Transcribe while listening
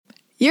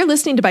You're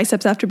listening to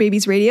Biceps After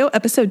Babies Radio,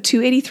 episode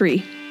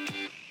 283.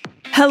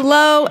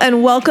 Hello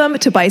and welcome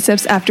to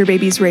Biceps After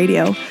Babies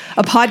Radio,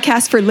 a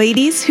podcast for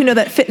ladies who know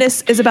that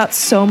fitness is about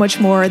so much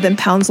more than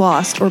pounds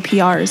lost or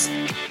PRs.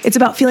 It's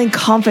about feeling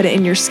confident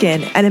in your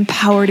skin and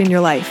empowered in your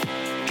life.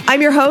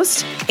 I'm your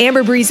host,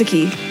 Amber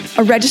Brezicki,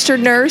 a registered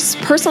nurse,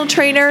 personal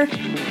trainer,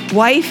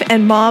 wife,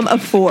 and mom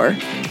of 4.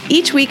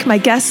 Each week, my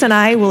guests and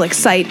I will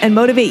excite and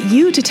motivate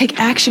you to take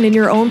action in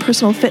your own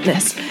personal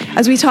fitness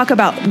as we talk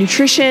about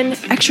nutrition,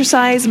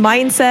 exercise,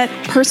 mindset,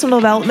 personal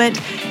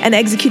development, and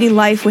executing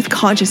life with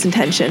conscious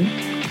intention.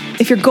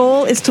 If your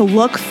goal is to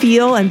look,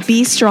 feel, and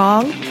be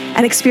strong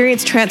and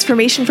experience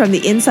transformation from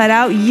the inside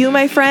out, you,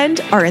 my friend,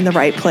 are in the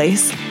right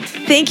place.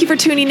 Thank you for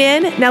tuning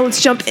in. Now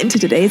let's jump into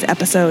today's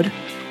episode.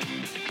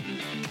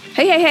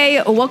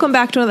 Hey, welcome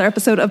back to another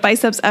episode of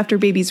Biceps After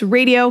Babies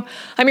Radio.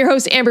 I'm your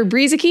host, Amber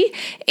Brezicki,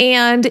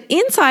 and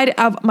inside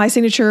of my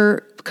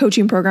signature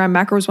coaching program,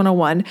 Macros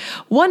 101,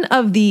 one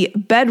of the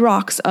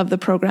bedrocks of the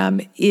program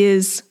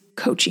is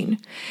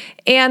coaching.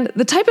 And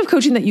the type of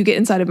coaching that you get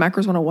inside of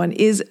Macros 101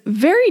 is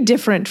very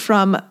different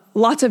from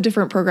lots of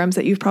different programs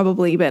that you've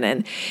probably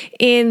been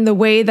in the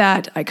way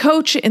that I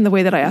coach, in the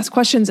way that I ask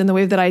questions, in the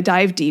way that I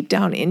dive deep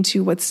down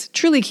into what's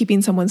truly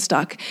keeping someone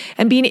stuck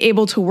and being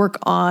able to work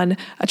on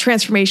a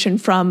transformation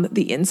from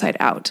the inside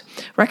out.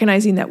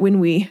 Recognizing that when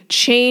we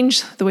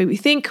change the way we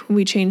think, when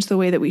we change the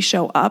way that we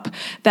show up,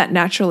 that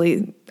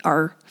naturally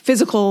our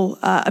physical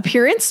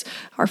appearance,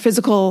 our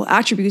physical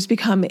attributes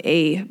become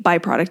a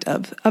byproduct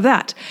of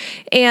that.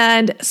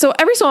 And so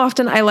every so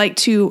often, I like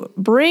to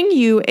bring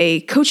you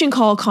a coaching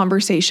call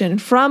conversation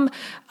from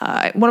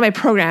one of my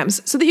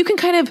programs so that you can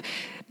kind of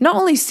not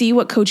only see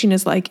what coaching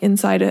is like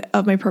inside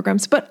of my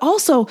programs, but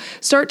also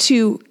start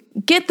to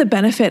get the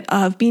benefit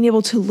of being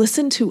able to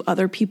listen to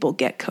other people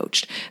get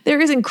coached. There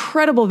is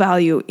incredible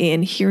value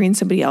in hearing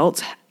somebody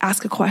else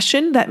ask a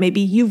question that maybe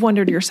you've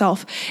wondered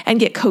yourself and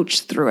get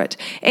coached through it.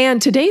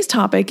 And today's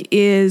topic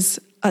is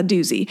a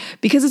doozy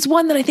because it's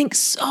one that I think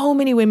so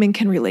many women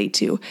can relate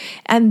to.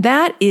 And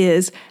that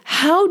is,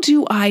 how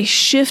do I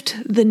shift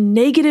the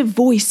negative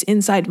voice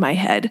inside my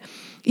head?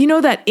 You know,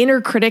 that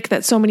inner critic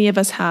that so many of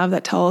us have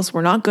that tell us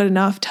we're not good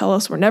enough, tell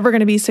us we're never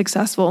going to be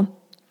successful.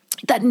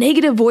 That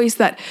negative voice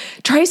that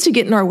tries to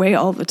get in our way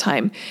all the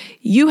time.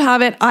 You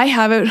have it, I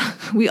have it.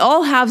 We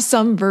all have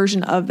some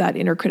version of that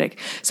inner critic.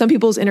 Some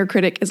people's inner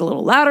critic is a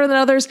little louder than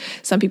others.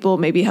 Some people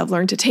maybe have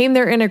learned to tame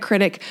their inner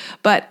critic.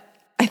 But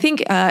I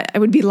think I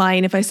would be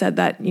lying if I said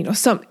that, you know,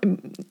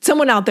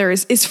 someone out there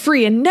is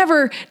free and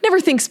never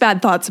thinks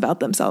bad thoughts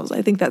about themselves.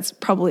 I think that's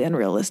probably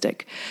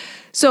unrealistic.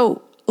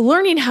 So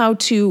learning how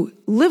to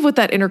live with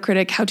that inner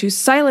critic, how to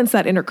silence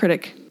that inner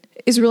critic,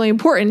 is really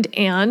important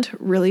and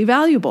really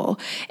valuable.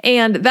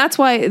 And that's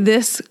why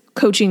this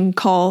coaching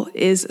call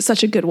is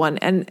such a good one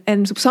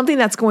and something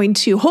that's going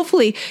to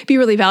hopefully be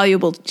really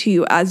valuable to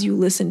you as you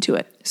listen to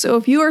it. So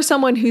if you are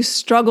someone who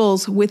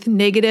struggles with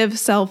negative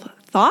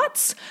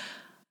self-thoughts,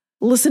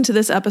 listen to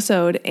this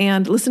episode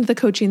and listen to the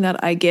coaching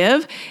that I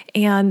give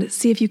and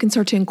see if you can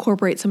start to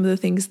incorporate some of the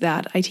things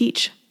that I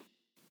teach.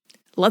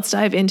 Let's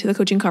dive into the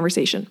coaching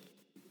conversation.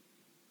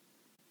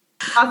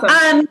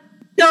 Awesome.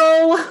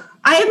 So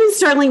I have been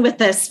struggling with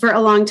this for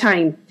a long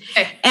time.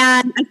 Okay.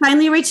 And I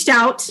finally reached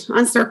out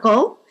on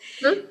Circle.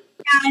 Mm-hmm.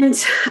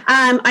 And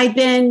I've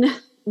been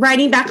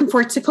writing back and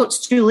forth to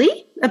Coach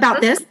Julie about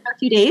this for a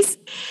few days.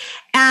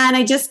 And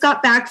I just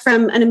got back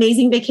from an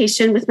amazing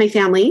vacation with my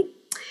family.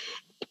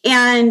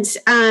 And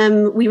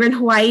we were in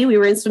Hawaii. We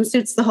were in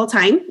swimsuits the whole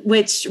time,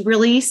 which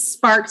really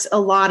sparked a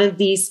lot of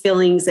these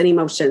feelings and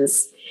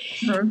emotions.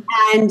 Mm-hmm.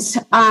 And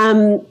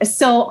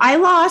so I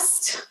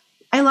lost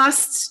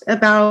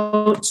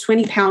about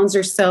 20 pounds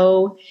or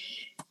so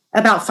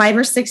about 5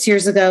 or 6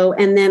 years ago.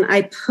 And then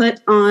I put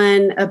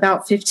on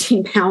about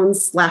 15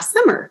 pounds last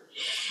summer.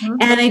 Mm-hmm.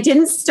 And I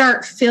didn't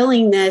start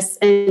feeling this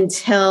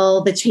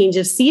until the change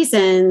of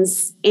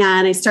seasons.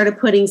 And I started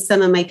putting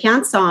some of my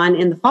pants on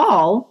in the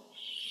fall.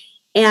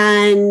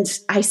 And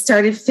I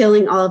started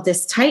feeling all of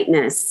this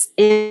tightness.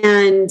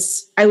 And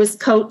I was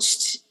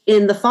coached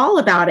in the fall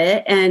about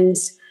it. And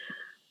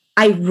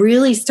I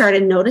really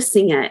started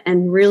noticing it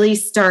and really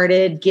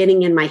started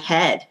getting in my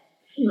head.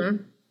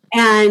 Mm-hmm.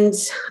 And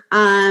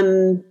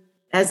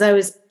as I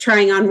was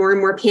trying on more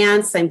and more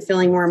pants, I'm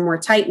feeling more and more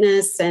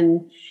tightness.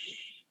 And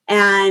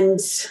I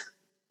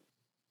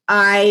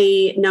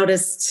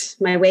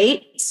noticed my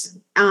weight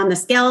on the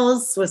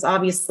scales was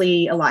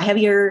obviously a lot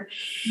heavier.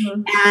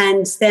 Mm-hmm.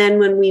 And then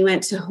when we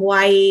went to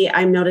Hawaii,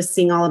 I'm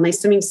noticing all of my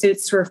swimming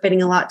suits were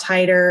fitting a lot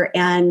tighter.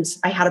 And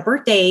I had a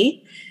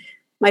birthday,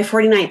 my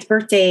 49th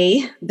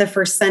birthday, the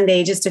first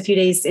Sunday, just a few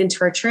days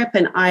into our trip.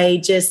 And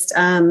I just,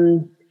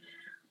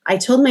 I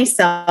told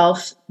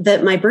myself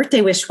that my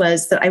birthday wish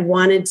was that I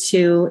wanted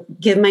to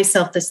give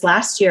myself this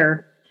last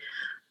year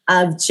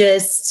of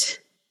just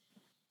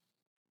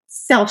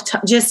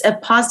just a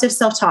positive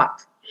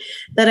self-talk.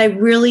 That I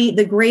really,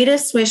 the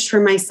greatest wish for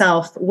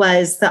myself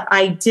was that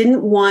I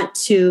didn't want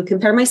to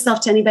compare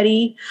myself to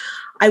anybody.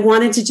 I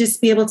wanted to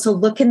just be able to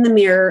look in the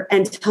mirror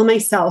and tell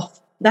myself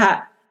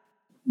that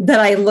that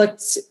I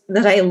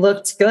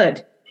looked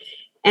good,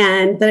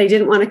 and that I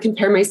didn't want to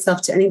compare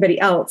myself to anybody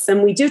else.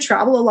 And we do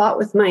travel a lot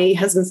with my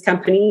husband's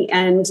company,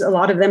 and a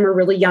lot of them are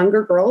really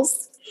younger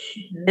girls,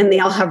 and they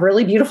all have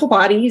really beautiful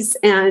bodies.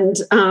 And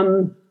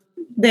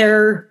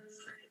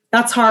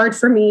that's hard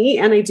for me.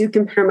 And I do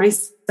compare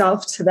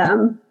myself to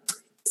them.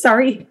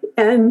 Sorry.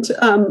 And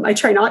I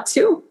try not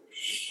to.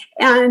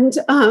 And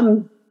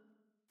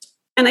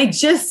I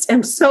just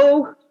am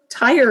so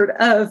tired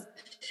of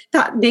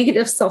that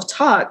negative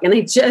self-talk, and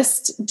I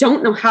just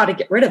don't know how to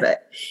get rid of it.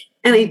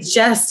 And I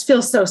just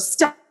feel so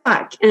stuck.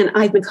 And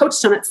I've been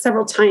coached on it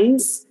several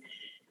times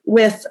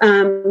with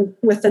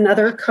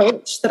another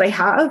coach that I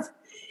have.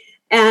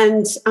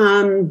 And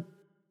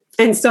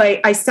so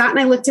I sat and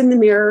I looked in the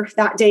mirror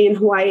that day in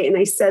Hawaii, and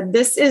I said,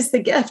 this is the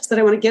gift that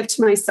I want to give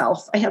to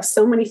myself. I have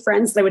so many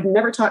friends that I would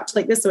never talk to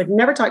like this. I would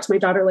never talk to my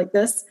daughter like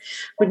this.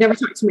 I would never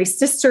talk to my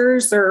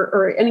sisters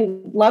or any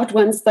loved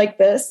ones like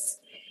this.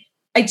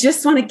 I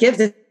just want to give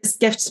this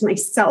gift to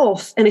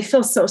myself. And I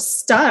feel so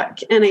stuck,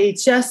 and I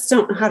just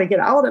don't know how to get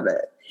out of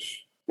it.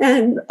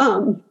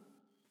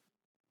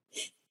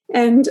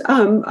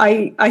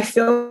 I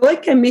feel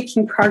like I'm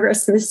making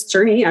progress in this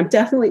journey. I'm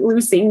definitely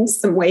losing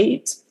some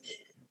weight,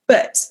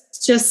 but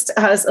just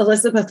as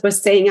Elizabeth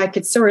was saying, I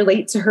could so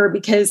relate to her,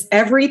 because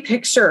every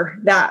picture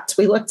that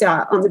we looked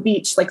at on the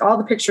beach, like all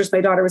the pictures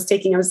my daughter was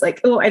taking, I was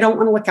like, oh, I don't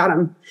want to look at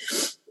them.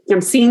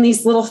 I'm seeing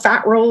these little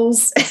fat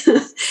rolls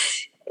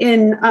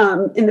in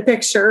the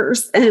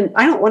pictures, and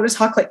I don't want to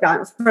talk like that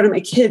in front of my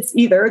kids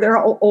either. They're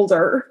all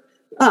older.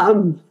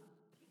 And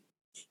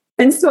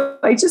so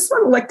I just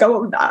want to let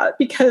go of that,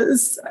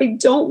 because I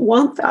don't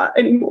want that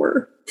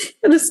anymore.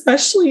 And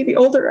especially the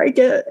older I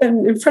get,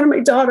 and in front of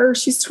my daughter,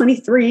 she's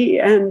 23.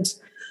 And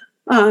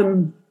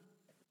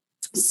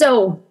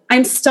so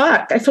I'm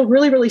stuck. I feel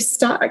really, really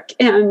stuck.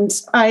 And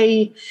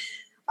I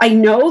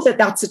know that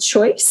that's a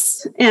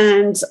choice.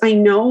 And I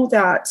know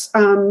that,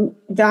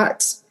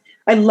 that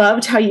I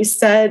loved how you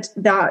said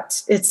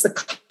that it's a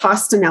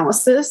cost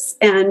analysis,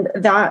 and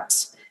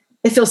that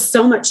it feels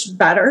so much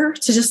better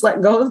to just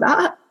let go of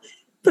that.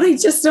 But I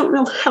just don't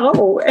know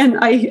how. And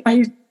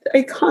I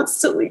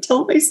constantly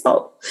tell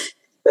myself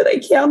that I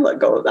can let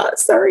go of that.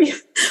 Sorry.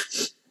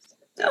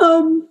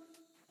 I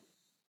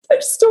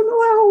just don't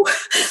know how.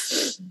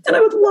 And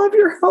I would love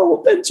your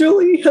help. And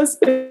Julie has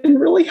been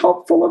really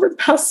helpful over the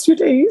past few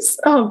days.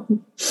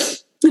 And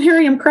here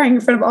I am crying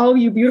in front of all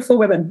you beautiful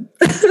women.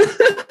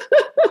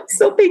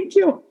 So thank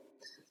you.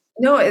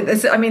 No,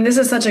 this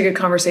is such a good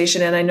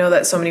conversation. And I know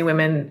that so many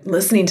women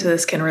listening to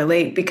this can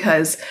relate,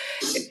 because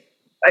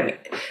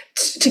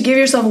to give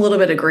yourself a little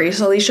bit of grace,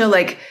 Alicia,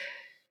 like,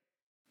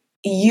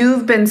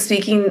 you've been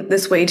speaking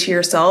this way to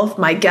yourself,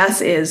 my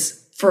guess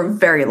is, for a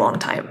very long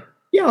time.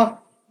 Yeah.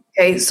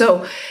 Okay.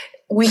 So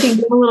we can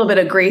give a little bit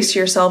of grace to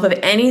yourself. If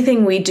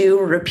anything we do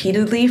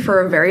repeatedly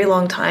for a very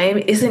long time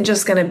isn't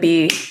just going to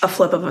be a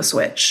flip of a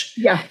switch.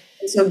 Yeah.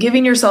 So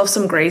giving yourself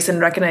some grace and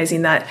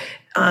recognizing that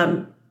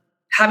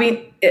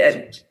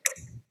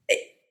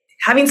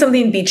having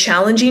something be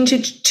challenging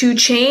to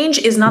change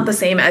is not the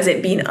same as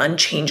it being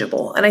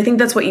unchangeable. And I think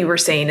that's what you were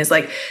saying, is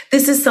like,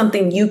 this is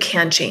something you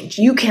can change.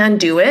 You can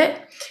do it.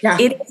 Yeah.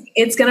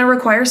 It's going to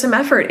require some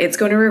effort. It's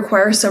going to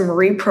require some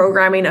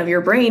reprogramming of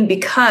your brain,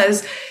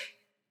 because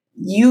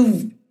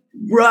you've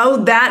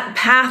rode that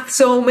path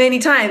so many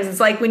times. It's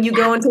like when you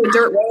go into a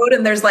dirt road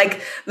and there's like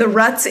the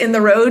ruts in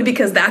the road,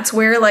 because that's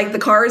where like the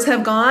cars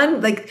have gone,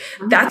 like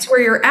that's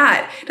where you're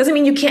at. Doesn't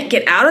mean you can't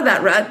get out of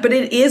that rut, but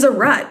it is a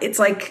rut. It's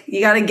like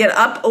you got to get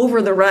up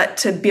over the rut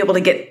to be able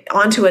to get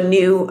onto a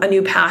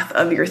new path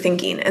of your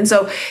thinking. And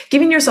so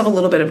giving yourself a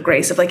little bit of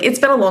grace of like, it's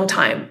been a long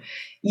time.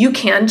 You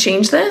can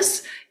change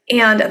this.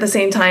 And at the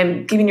same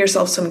time, giving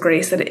yourself some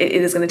grace that it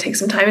is going to take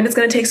some time, and it's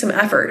going to take some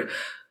effort.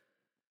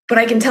 But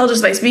I can tell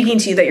just by speaking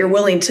to you that you're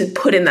willing to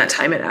put in that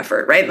time and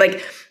effort, right?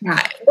 Like,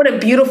 what a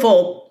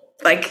beautiful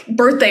like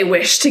birthday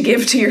wish to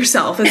give to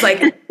yourself. It's like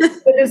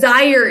the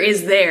desire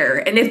is there.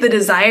 And if the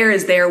desire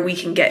is there, we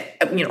can get,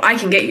 I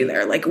can get you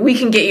there. Like we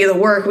can get you the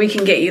work, we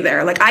can get you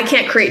there. Like I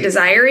can't create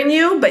desire in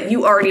you, but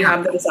you already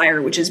have the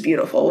desire, which is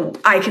beautiful.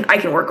 I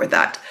can work with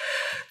that.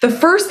 The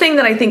first thing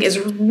that I think is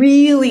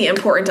really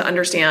important to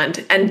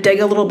understand and dig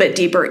a little bit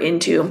deeper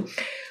into,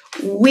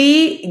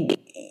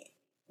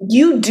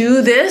 you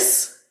do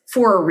this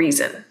for a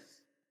reason.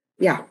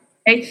 Yeah.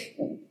 Okay?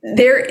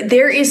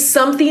 There is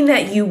something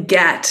that you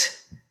get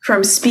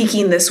from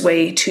speaking this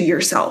way to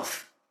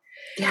yourself.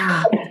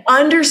 Yeah.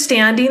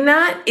 Understanding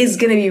that is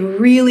going to be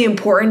really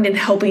important in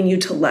helping you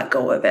to let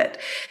go of it.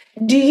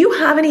 Do you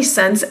have any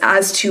sense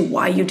as to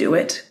why you do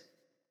it?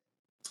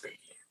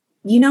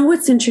 You know,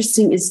 what's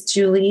interesting is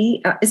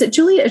Julie, is it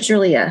Julia or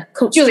Julia?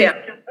 Coach Julia.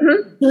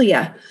 Mm-hmm.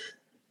 Julia.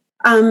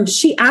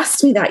 She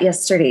asked me that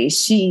yesterday.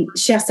 She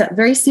asked that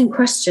very same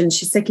question.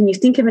 She said, can you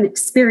think of an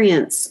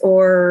experience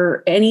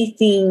or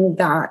anything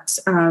that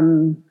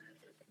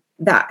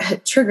that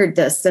had triggered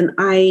this? And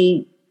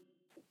I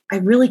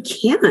really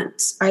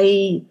can't.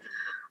 I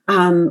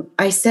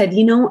I said,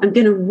 I'm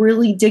going to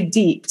really dig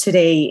deep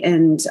today.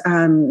 And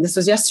this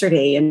was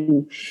yesterday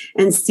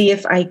and see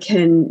if I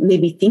can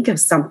maybe think of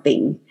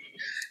something.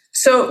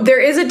 So there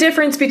is a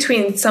difference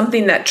between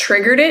something that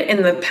triggered it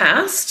in the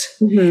past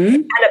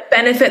and a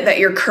benefit that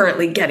you're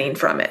currently getting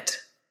from it.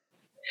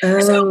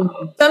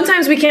 So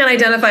sometimes we can't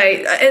identify,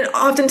 and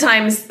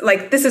oftentimes,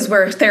 like, this is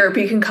where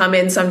therapy can come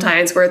in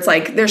sometimes, where it's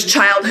like there's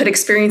childhood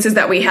experiences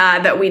that we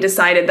had that we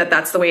decided that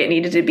that's the way it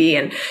needed to be.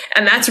 And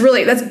that's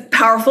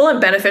powerful and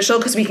beneficial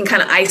because we can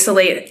kind of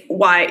isolate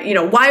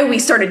why we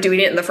started doing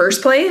it in the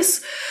first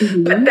place.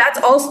 But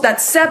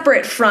that's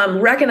separate from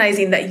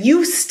recognizing that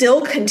you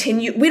still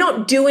continue. We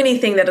don't do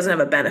anything that doesn't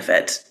have a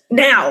benefit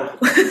now.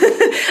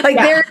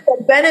 There's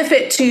a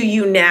benefit to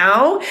you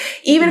now,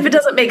 even if it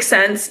doesn't make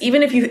sense,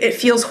 even if it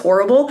feels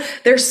horrible,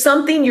 there's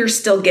something you're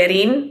still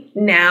getting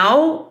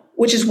now,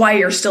 which is why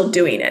you're still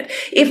doing it.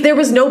 If there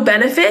was no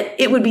benefit,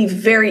 it would be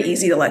very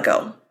easy to let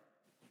go.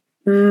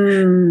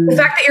 The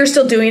fact that you're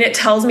still doing it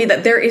tells me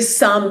that there is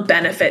some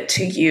benefit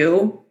to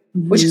you,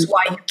 which is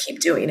why you keep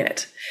doing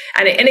it.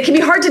 And it can be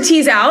hard to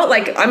tease out.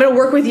 Like, I'm going to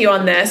work with you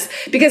on this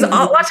because a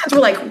lot of times we're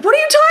like, what are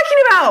you talking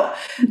about?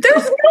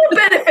 There's no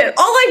benefit.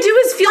 All I do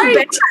is feel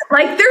bad.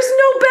 Like, there's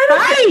no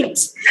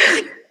benefit.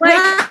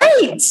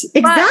 Right.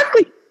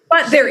 Exactly.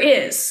 But there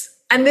is.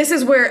 And this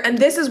is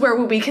where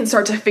we can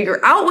start to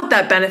figure out what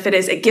that benefit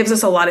is. It gives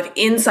us a lot of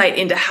insight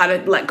into how to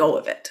let go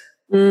of it.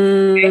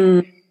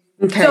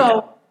 Okay.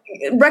 So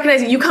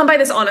recognizing you come by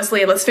this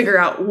honestly, and let's figure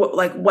out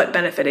what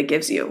benefit it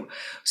gives you.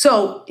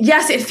 So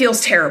yes, it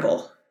feels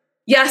terrible.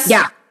 Yes.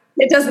 Yeah.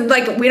 It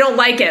doesn't, we don't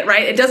like it,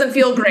 right? It doesn't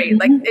feel great.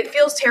 It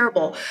feels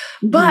terrible.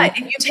 But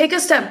if you take a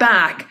step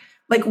back,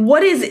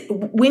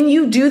 when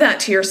you do that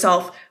to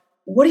yourself,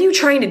 what are you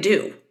trying to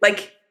do?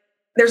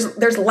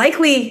 There's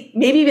likely,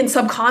 maybe even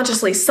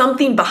subconsciously,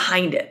 something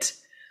behind it.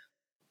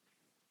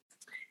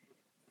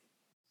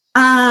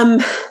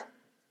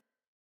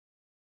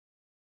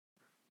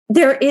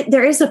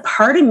 There is a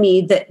part of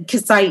me that,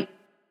 because I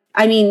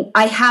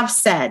have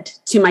said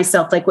to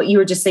myself, like what you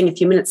were just saying a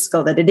few minutes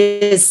ago, that it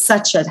is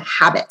such a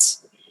habit.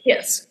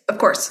 Yes, of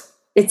course.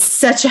 It's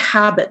such a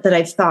habit that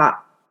I've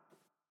thought,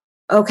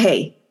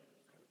 okay,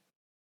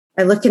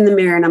 I look in the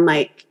mirror and I'm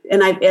like,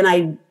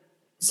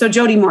 so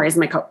Jody Moore is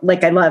my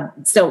I love.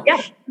 So,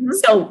 yeah.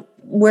 So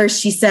where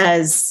she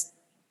says,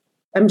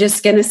 I'm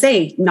just going to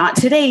say, not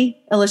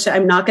today, Alicia,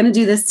 I'm not going to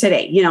do this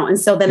today, and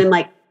so then I'm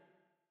like,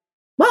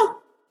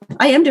 well,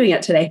 I am doing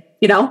it today,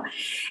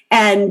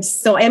 and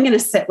so I am going to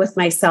sit with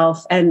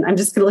myself and I'm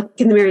just going to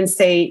look in the mirror and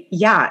say,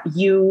 yeah,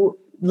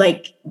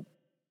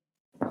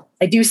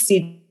 I do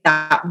see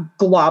that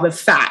glob of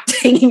fat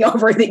hanging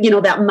over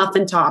that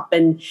muffin top.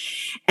 And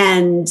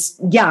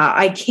yeah,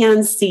 I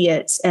can see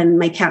it and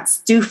my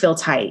pants do feel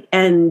tight.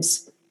 And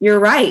you're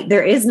right.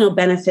 There is no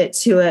benefit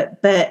to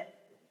it, but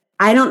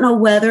I don't know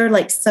whether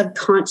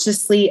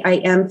subconsciously I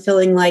am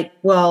feeling like,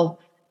 well,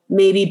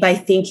 maybe by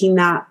thinking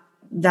that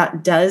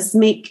does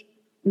make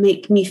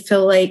me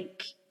feel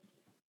like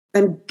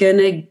I'm going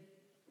to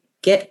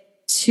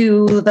get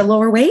to the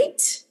lower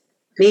weight.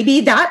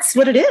 Maybe that's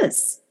what it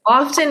is.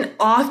 Often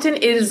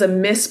it is a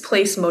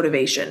misplaced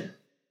motivation.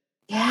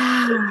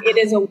 Yeah. It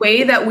is a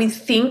way that we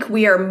think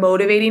we are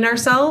motivating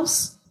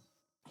ourselves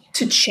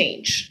to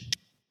change.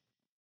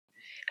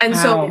 And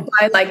so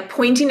by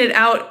pointing it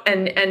out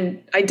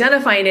and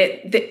identifying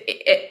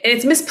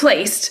it's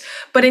misplaced,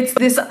 but it's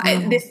this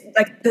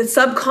the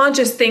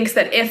subconscious thinks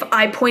that if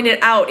I point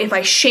it out, if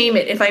I shame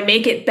it, if I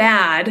make it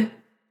bad,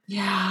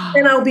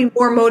 then I'll be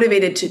more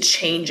motivated to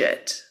change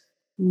it.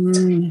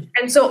 And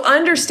so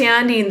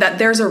understanding that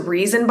there's a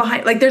reason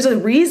behind, there's a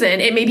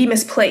reason, it may be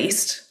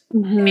misplaced. It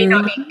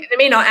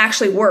may not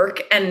actually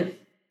work. And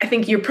I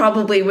think you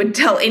probably would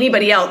tell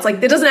anybody else,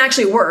 it doesn't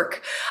actually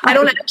work. I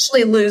don't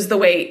actually lose the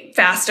weight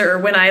faster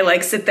when I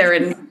sit there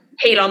and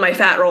hate on my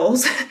fat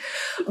rolls.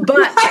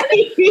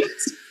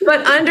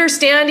 But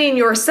understanding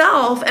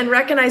yourself and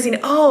recognizing,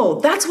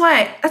 that's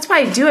why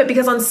I do it,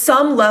 because on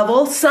some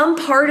level, some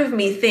part of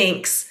me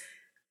thinks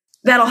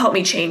that'll help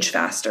me change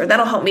faster.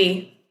 That'll help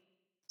me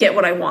get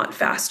what I want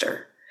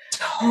faster.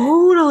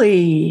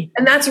 Totally.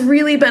 And that's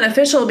really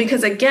beneficial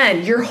because,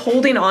 again, you're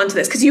holding on to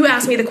this. Because you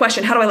asked me the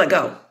question, how do I let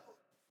go?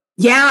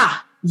 Yeah.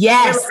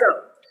 Yes.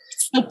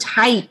 So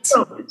tight.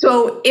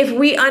 So if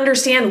we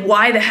understand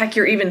why the heck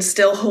you're even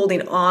still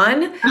holding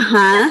on,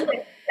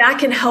 that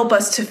can help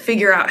us to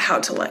figure out how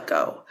to let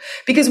go.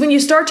 Because when you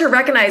start to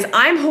recognize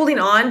I'm holding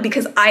on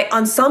because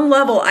on some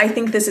level, I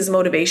think this is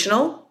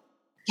motivational.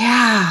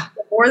 Yeah.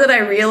 The more that I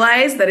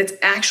realize that it's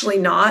actually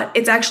not,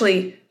 it's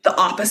actually the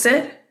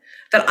opposite,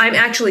 that I'm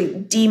actually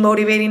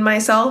demotivating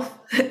myself.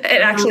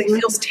 It actually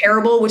feels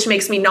terrible, which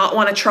makes me not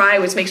want to try,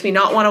 which makes me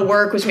not want to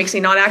work, which makes me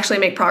not actually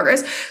make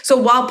progress. So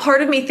while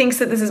part of me thinks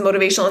that this is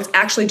motivational, it's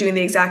actually doing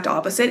the exact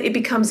opposite. It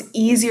becomes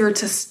easier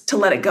to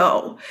let it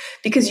go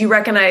because you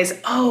recognize,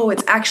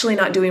 it's actually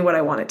not doing what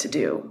I want it to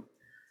do.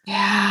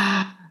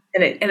 Yeah.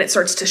 and it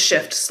starts to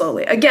shift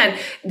slowly. Again,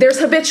 there's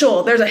a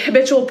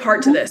habitual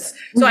part to this.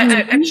 So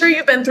I'm sure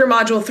you've been through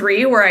module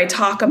 3 where I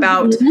talk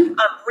about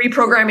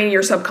reprogramming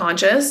your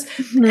subconscious.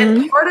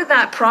 And part of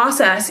that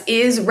process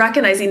is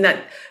recognizing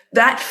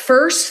that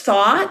first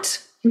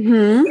thought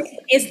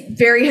is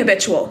very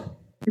habitual.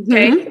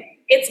 Okay.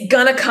 It's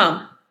gonna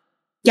come.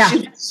 Yeah.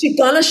 She's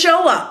gonna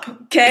show up.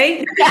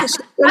 Okay. She's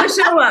gonna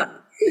show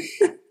up.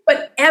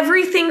 But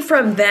everything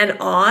from then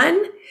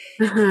on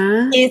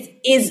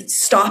is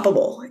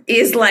stoppable.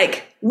 Is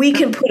like we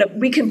can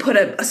put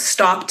a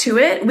stop to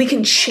it. We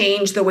can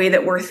change the way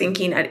that we're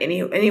thinking at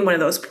any one of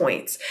those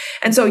points.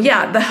 And so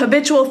the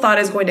habitual thought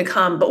is going to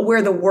come, but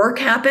where the work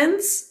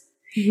happens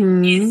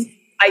is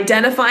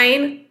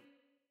identifying,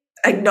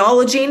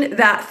 acknowledging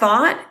that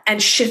thought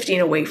and shifting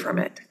away from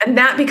it. And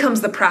that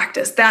becomes the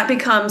practice. That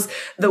becomes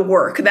the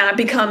work. That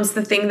becomes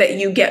the thing that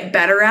you get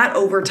better at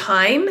over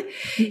time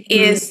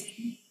is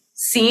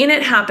seeing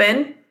it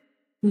happen,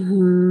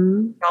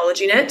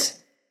 acknowledging it,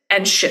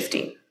 and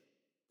shifting.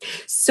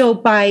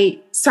 So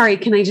sorry,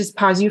 can I just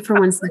pause you for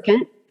 1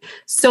 second?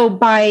 So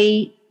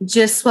by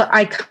just what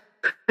I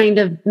kind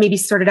of maybe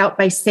started out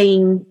by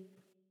saying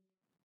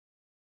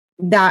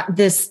that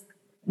this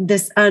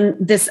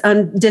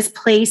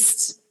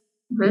displaced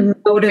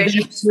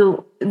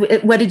motivational,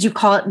 what did you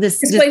call it?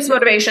 Displaced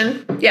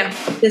motivation. Yeah.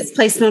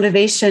 Displaced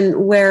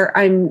motivation where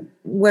I'm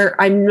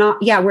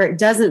not, where it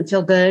doesn't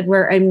feel good,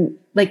 where I'm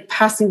like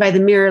passing by the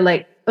mirror,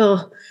 like,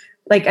 oh,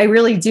 like I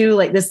really do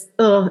like this,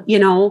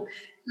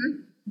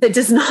 that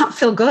does not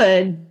feel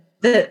good.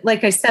 That,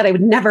 like I said, I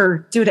would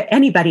never do to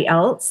anybody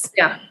else.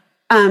 Yeah.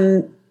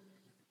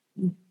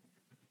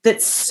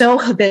 That's so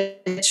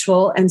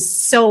habitual and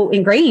so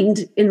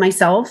ingrained in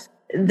myself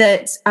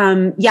that,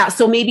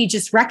 so maybe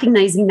just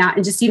recognizing that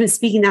and just even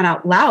speaking that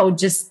out loud,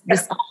 just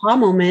this aha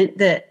moment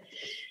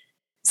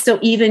so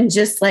even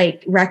just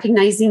like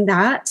recognizing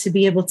that to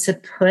be able to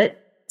put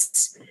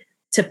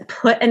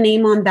a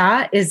name on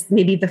that is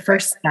maybe the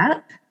first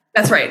step.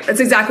 That's right. That's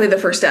exactly the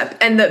first step.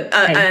 And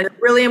a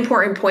really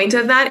important point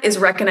of that is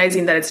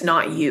recognizing that it's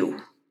not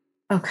you.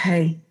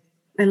 Okay.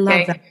 I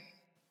love that.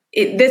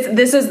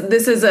 This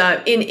is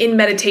in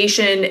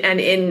meditation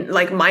and in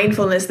like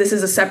mindfulness, this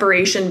is a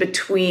separation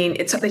between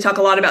they talk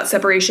a lot about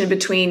separation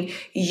between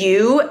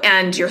you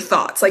and your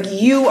thoughts. Like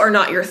you are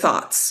not your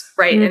thoughts,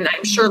 right? And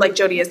I'm sure like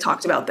Jody has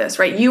talked about this,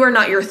 right? You are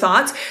not your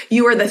thoughts.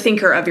 You are the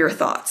thinker of your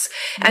thoughts.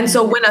 And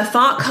so when a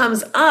thought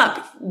comes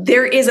up,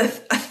 there is a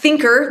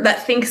thinker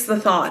that thinks the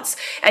thoughts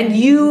and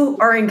you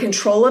are in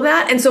control of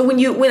that. And so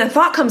when a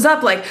thought comes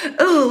up, like,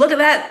 oh, look at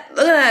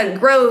that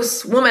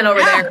gross woman over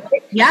there.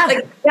 Yeah.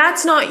 Like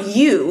that's not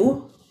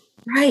you.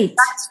 Right.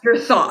 That's your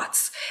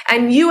thoughts.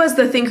 And you as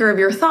the thinker of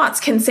your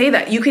thoughts can say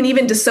that. You can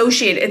even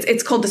dissociate.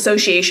 It's called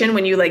dissociation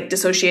when you like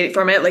dissociate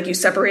from it, like you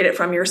separate it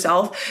from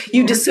yourself.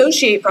 You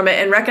dissociate from it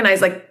and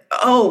recognize like,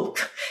 oh,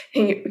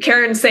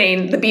 Karen's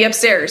saying the bee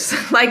upstairs.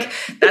 Like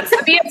that's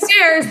the bee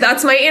upstairs.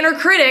 That's my inner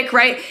critic,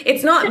 right?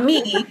 It's not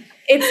me.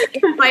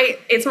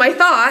 It's my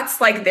thoughts.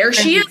 Like there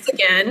she is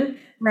again.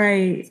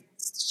 Right.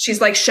 She's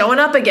like showing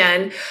up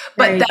again,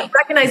 but that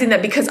recognizing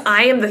that because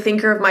I am the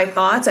thinker of my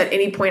thoughts, at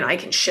any point I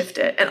can shift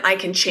it and I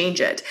can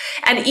change it.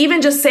 And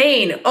even just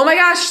saying, oh my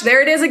gosh,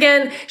 there it is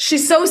again.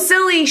 She's so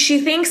silly.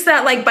 She thinks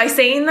that like by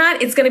saying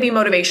that, it's going to be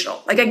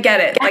motivational. Like I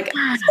get it. Like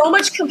so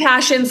much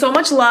compassion, so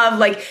much love.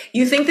 Like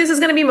you think this is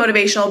going to be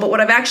motivational, but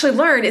what I've actually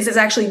learned is it's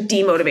actually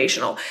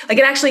demotivational. Like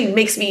it actually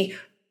makes me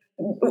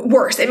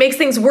worse. It makes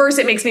things worse.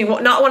 It makes me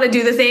not want to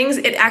do the things.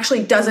 It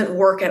actually doesn't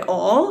work at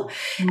all.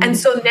 And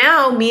so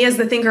now me as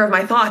the thinker of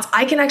my thoughts,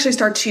 I can actually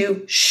start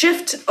to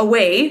shift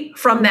away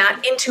from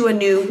that into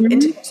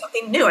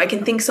something new. I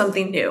can think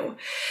something new.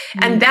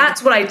 And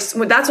that's what I'm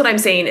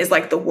saying is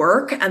like the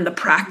work and the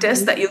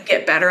practice that you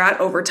get better at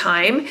over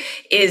time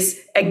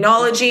is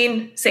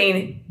acknowledging,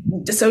 saying,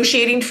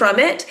 dissociating from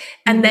it,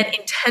 and then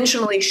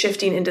intentionally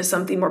shifting into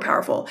something more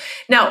powerful.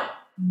 Now,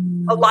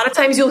 a lot of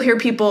times you'll hear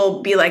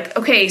people be like,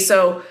 okay,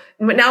 so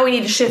now we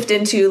need to shift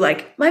into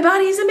like, my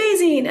body is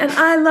amazing and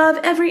I love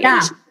every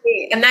inch of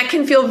me. And that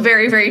can feel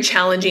very, very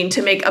challenging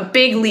to make a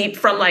big leap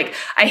from like,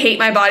 I hate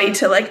my body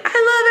to like,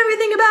 I love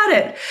everything about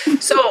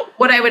it. So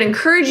what I would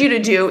encourage you to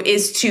do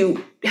is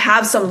to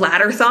have some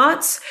ladder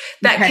thoughts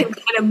that can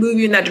kind of move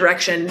you in that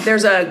direction.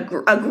 There's a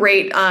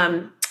great,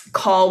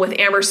 call with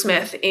Amber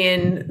Smith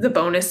in the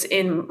bonus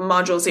in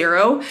module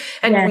 0.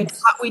 And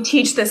we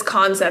teach this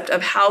concept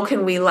of how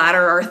can we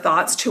ladder our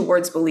thoughts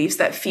towards beliefs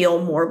that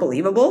feel more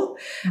believable.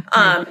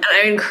 And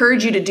I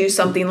encourage you to do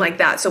something like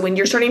that. So when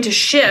you're starting to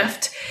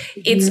shift,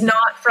 it's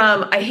not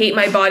from I hate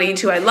my body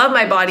to I love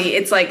my body.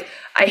 It's like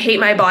I hate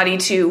my body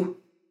to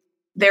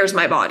there's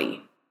my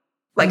body.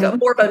 Like a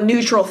more of a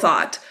neutral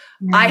thought.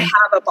 I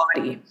have a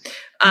body.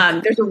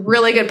 There's a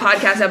really good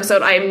podcast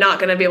episode. I am not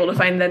going to be able to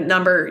find the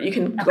number. You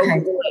can go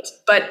Google it,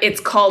 but it's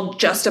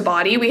called Just a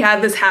Body. We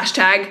had this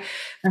hashtag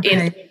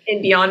in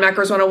Beyond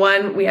Macros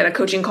 101. We had a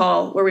coaching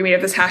call where we made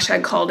up this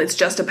hashtag called It's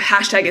Just a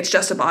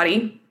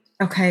Body.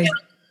 Okay.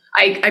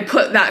 I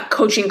put that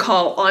coaching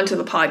call onto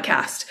the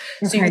podcast.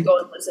 So you can go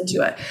and listen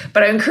to it.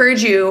 But I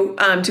encourage you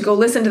to go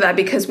listen to that,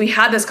 because we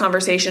had this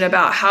conversation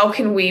about how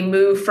can we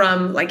move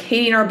from like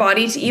hating our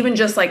body to even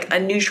just like a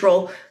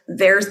neutral,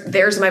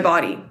 there's my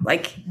body.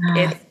 Like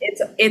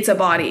it's a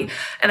body.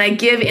 And I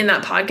give in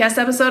that podcast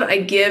episode, I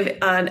give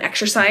an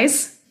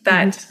exercise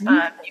that you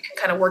can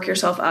kind of work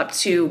yourself up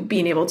to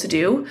being able to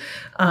do.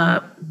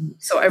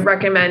 So I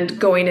recommend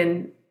going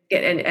and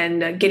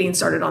getting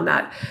started on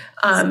that.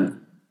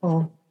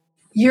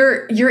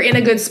 You're in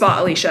a good spot,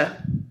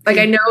 Alicia. Like,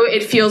 I know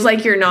it feels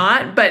like you're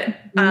not, but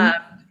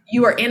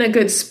you are in a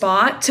good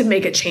spot to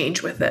make a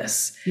change with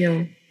this.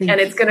 And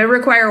it's going to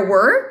require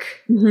work.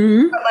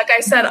 But like I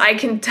said, I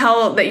can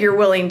tell that you're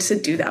willing to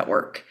do that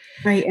work.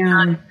 I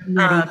am.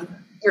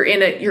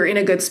 You're in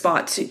a good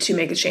spot to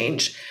make a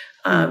change.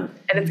 And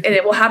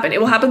it will happen. It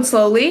will happen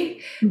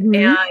slowly.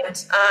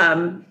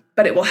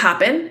 But it will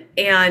happen.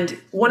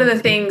 And one of the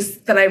things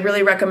that I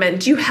really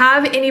recommend, do you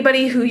have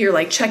anybody who you're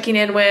like checking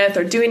in with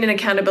or doing an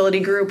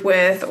accountability group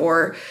with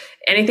or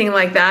anything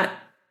like that?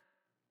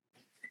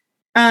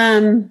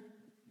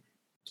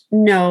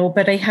 No,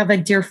 but I have a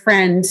dear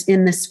friend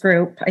in this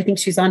group. I think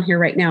she's on here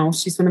right now.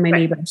 She's one of my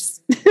neighbors.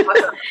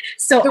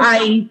 So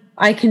I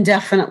can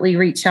definitely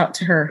reach out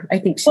to her. I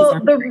think she's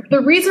on here.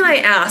 The reason I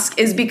ask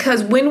is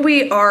because when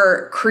we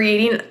are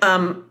creating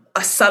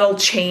a subtle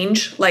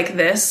change like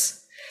this,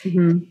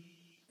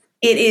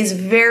 it's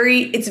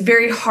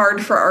very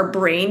hard for our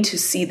brain to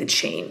see the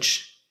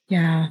change.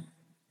 Yeah.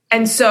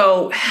 And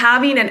so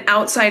having an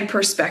outside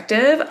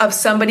perspective of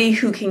somebody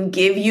who can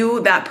give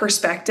you that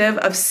perspective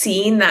of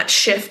seeing that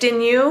shift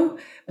in you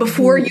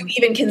before you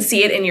even can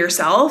see it in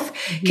yourself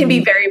can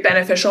be very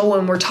beneficial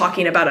when we're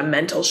talking about a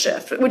mental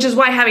shift, which is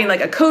why having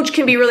like a coach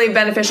can be really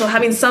beneficial.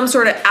 Having some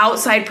sort of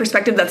outside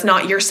perspective that's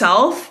not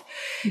yourself.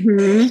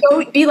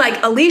 Don't be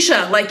like,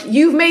 Alicia, like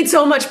you've made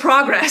so much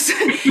progress.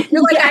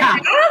 You're like, I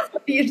have.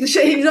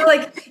 You're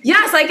like,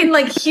 yes, I can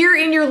like hear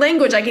in your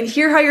language. I can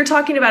hear how you're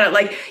talking about it.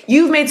 Like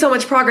you've made so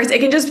much progress. It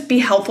can just be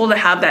helpful to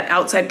have that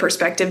outside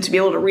perspective to be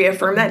able to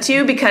reaffirm that to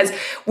you, because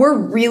we're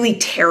really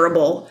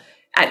terrible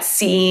at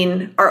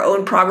seeing our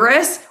own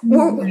progress.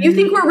 You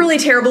think we're really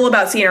terrible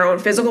about seeing our own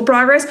physical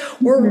progress?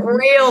 We're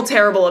real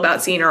terrible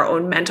about seeing our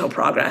own mental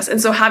progress.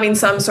 And so having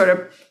some sort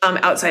of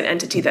outside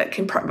entity that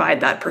can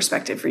provide that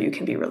perspective for you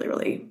can be really,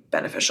 really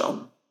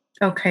beneficial.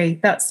 Okay,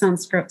 that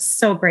sounds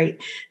so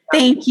great.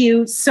 Thank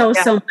you so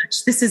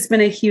much. This has been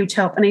a huge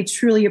help, and I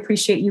truly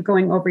appreciate you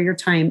going over your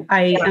time.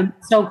 I am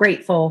so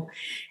grateful.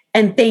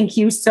 And thank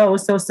you so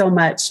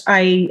much.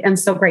 I am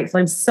so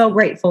grateful. I'm so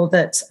grateful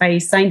that I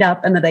signed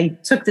up and that I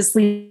took this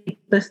leap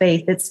of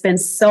faith. It's been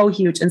so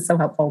huge and so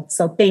helpful.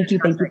 So thank you.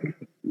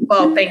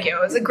 Well, thank you.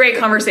 It was a great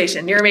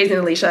conversation. You're amazing,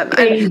 Alicia.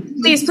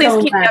 Please keep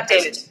me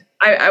updated.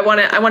 I want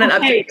an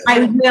update.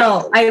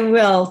 I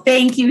will.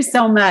 Thank you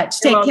so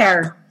much. Take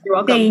care. You're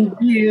welcome. Thank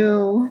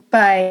you.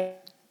 Bye.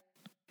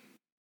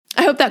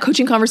 I hope that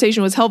coaching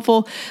conversation was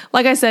helpful.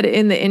 Like I said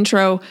in the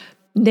intro,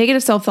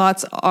 negative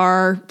self-thoughts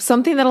are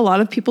something that a lot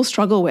of people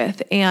struggle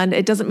with. And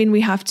it doesn't mean we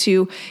have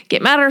to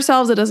get mad at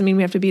ourselves. It doesn't mean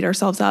we have to beat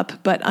ourselves up.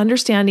 But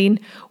understanding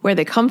where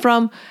they come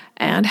from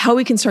and how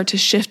we can start to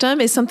shift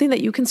them is something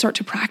that you can start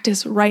to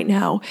practice right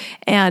now.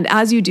 And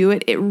as you do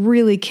it, it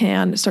really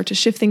can start to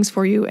shift things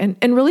for you and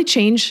really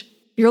change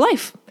your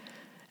life.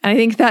 And I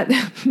think that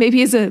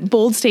maybe is a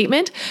bold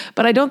statement,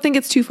 but I don't think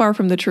it's too far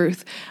from the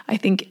truth. I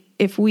think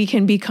if we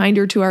can be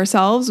kinder to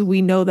ourselves,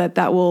 we know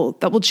that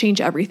will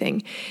change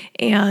everything.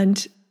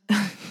 And,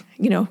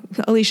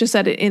 Alicia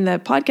said it in the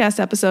podcast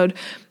episode,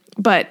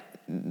 but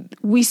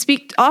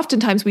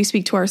oftentimes we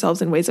speak to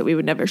ourselves in ways that we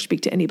would never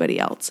speak to anybody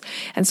else.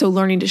 And so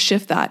learning to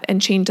shift that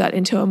and change that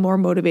into a more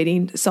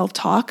motivating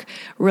self-talk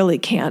really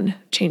can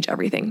change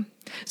everything.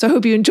 So I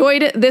hope you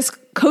enjoyed this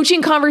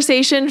coaching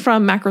conversation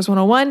from Macros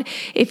 101.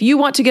 If you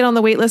want to get on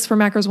the waitlist for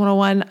Macros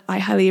 101, I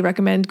highly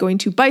recommend going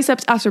to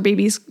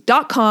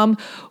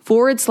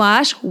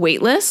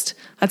bicepsafterbabies.com/waitlist.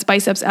 That's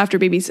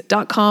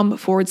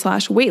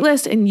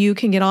bicepsafterbabies.com/waitlist. And you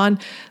can get on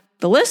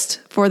the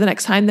list for the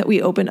next time that we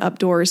open up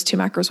doors to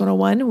Macros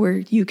 101, where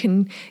you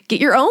can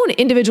get your own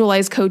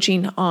individualized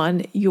coaching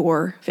on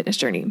your fitness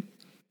journey.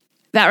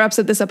 That wraps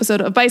up this episode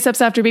of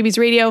Biceps After Babies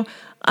Radio.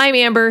 I'm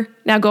Amber.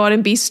 Now go out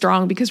and be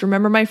strong, because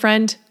remember, my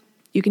friend,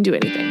 you can do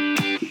anything.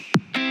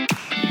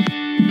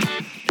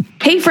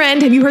 Hey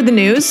friend, have you heard the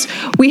news?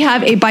 We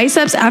have a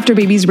Biceps After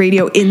Babies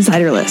Radio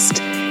insider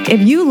list.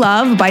 If you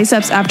love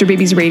Biceps After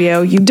Babies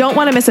Radio, you don't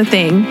want to miss a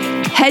thing,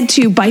 head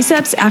to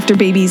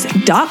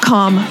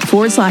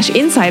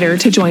bicepsafterbabies.com/insider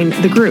to join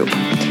the group.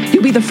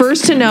 You'll be the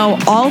first to know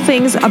all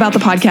things about the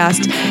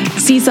podcast,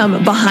 see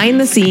some behind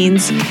the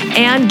scenes,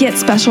 and get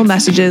special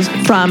messages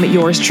from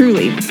yours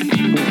truly.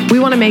 We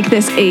want to make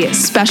this a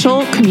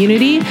special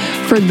community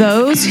for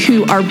those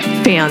who are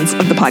fans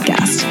of the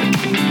podcast.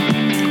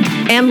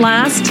 And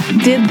last,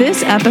 did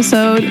this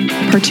episode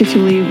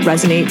particularly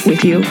resonate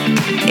with you?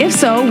 If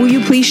so, will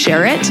you please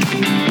share it?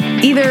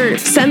 Either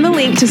send the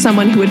link to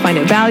someone who would find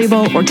it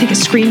valuable, or take a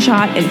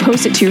screenshot and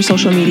post it to your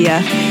social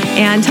media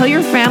and tell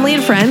your family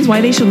and friends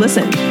why they should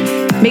listen.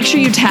 make sure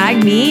you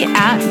tag me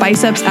at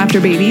Biceps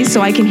After Babies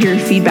so I can hear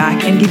your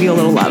feedback and give you a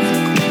little love.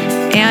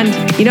 And,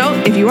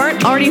 if you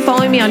aren't already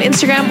following me on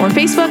Instagram or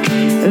Facebook,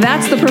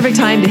 that's the perfect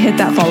time to hit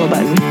that follow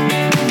button.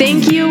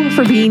 Thank you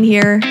for being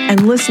here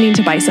and listening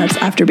to Biceps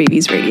After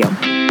Babies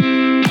Radio.